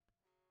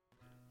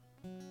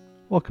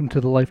Welcome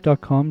to the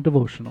Life.com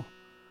devotional.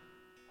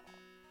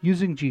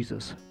 Using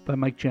Jesus by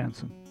Mike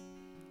Jantzen.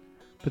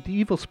 But the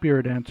evil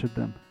spirit answered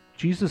them,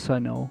 Jesus I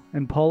know,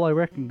 and Paul I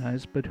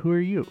recognize, but who are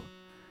you?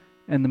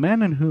 And the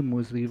man in whom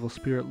was the evil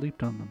spirit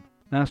leaped on them,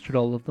 mastered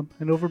all of them,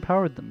 and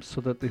overpowered them,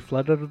 so that they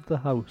fled out of the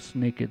house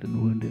naked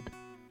and wounded.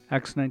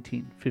 Acts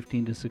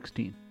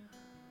 19:15-16.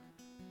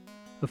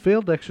 A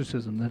failed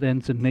exorcism that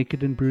ends in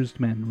naked and bruised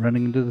men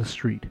running into the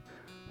street.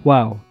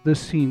 Wow, this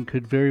scene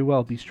could very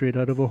well be straight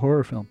out of a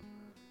horror film.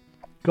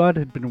 God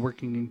had been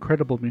working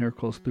incredible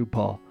miracles through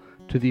Paul,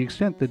 to the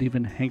extent that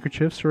even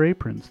handkerchiefs or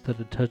aprons that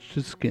had touched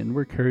his skin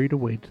were carried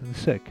away to the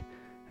sick,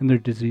 and their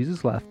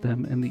diseases left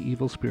them and the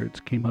evil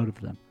spirits came out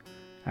of them.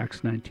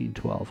 Acts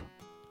 19:12.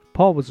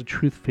 Paul was a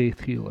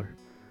truth-faith healer,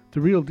 the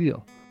real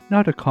deal,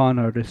 not a con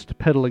artist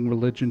peddling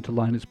religion to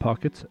line his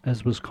pockets,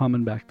 as was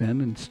common back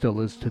then and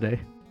still is today.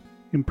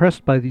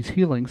 Impressed by these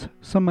healings,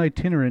 some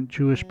itinerant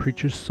Jewish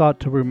preachers sought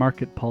to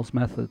remarket Paul's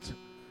methods.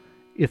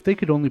 If they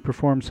could only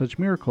perform such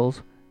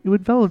miracles, it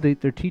would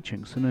validate their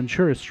teachings and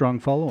ensure a strong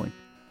following.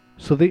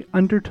 So they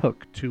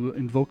undertook to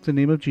invoke the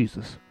name of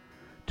Jesus,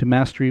 to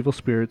master evil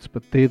spirits,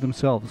 but they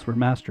themselves were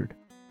mastered.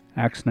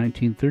 Acts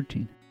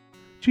 19:13.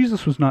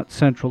 Jesus was not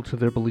central to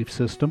their belief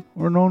system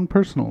or known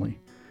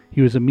personally.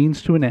 He was a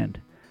means to an end,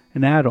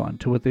 an add-on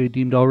to what they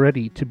deemed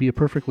already to be a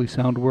perfectly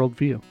sound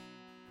worldview.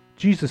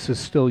 Jesus is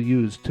still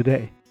used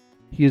today.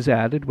 He is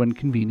added when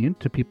convenient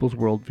to people's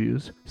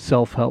worldviews,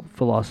 self-help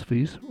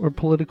philosophies, or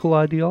political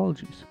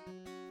ideologies.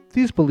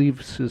 These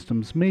belief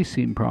systems may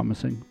seem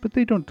promising, but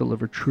they don't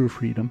deliver true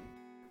freedom.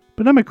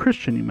 But I'm a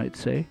Christian, you might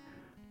say.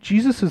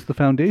 Jesus is the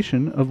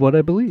foundation of what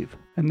I believe,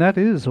 and that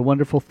is a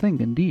wonderful thing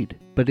indeed.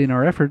 But in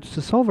our efforts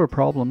to solve our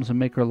problems and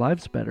make our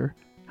lives better,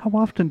 how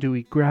often do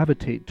we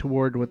gravitate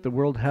toward what the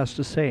world has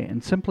to say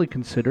and simply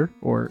consider,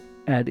 or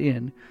add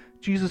in,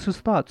 Jesus'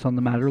 thoughts on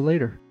the matter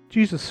later?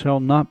 Jesus shall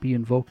not be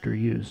invoked or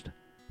used.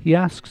 He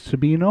asks to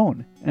be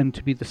known, and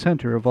to be the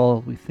center of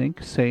all we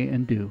think, say,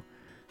 and do.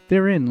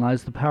 Therein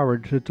lies the power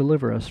to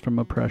deliver us from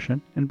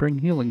oppression and bring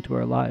healing to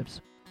our lives.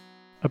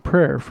 A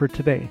prayer for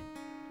today.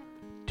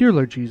 Dear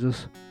Lord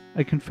Jesus,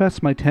 I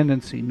confess my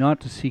tendency not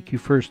to seek you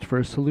first for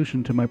a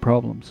solution to my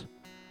problems.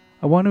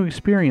 I want to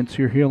experience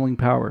your healing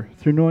power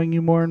through knowing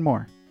you more and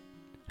more.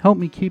 Help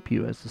me keep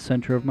you as the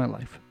center of my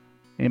life.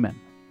 Amen.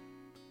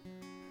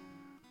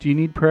 Do you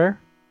need prayer?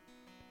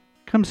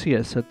 Come see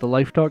us at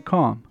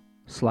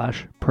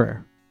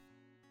thelife.com/prayer.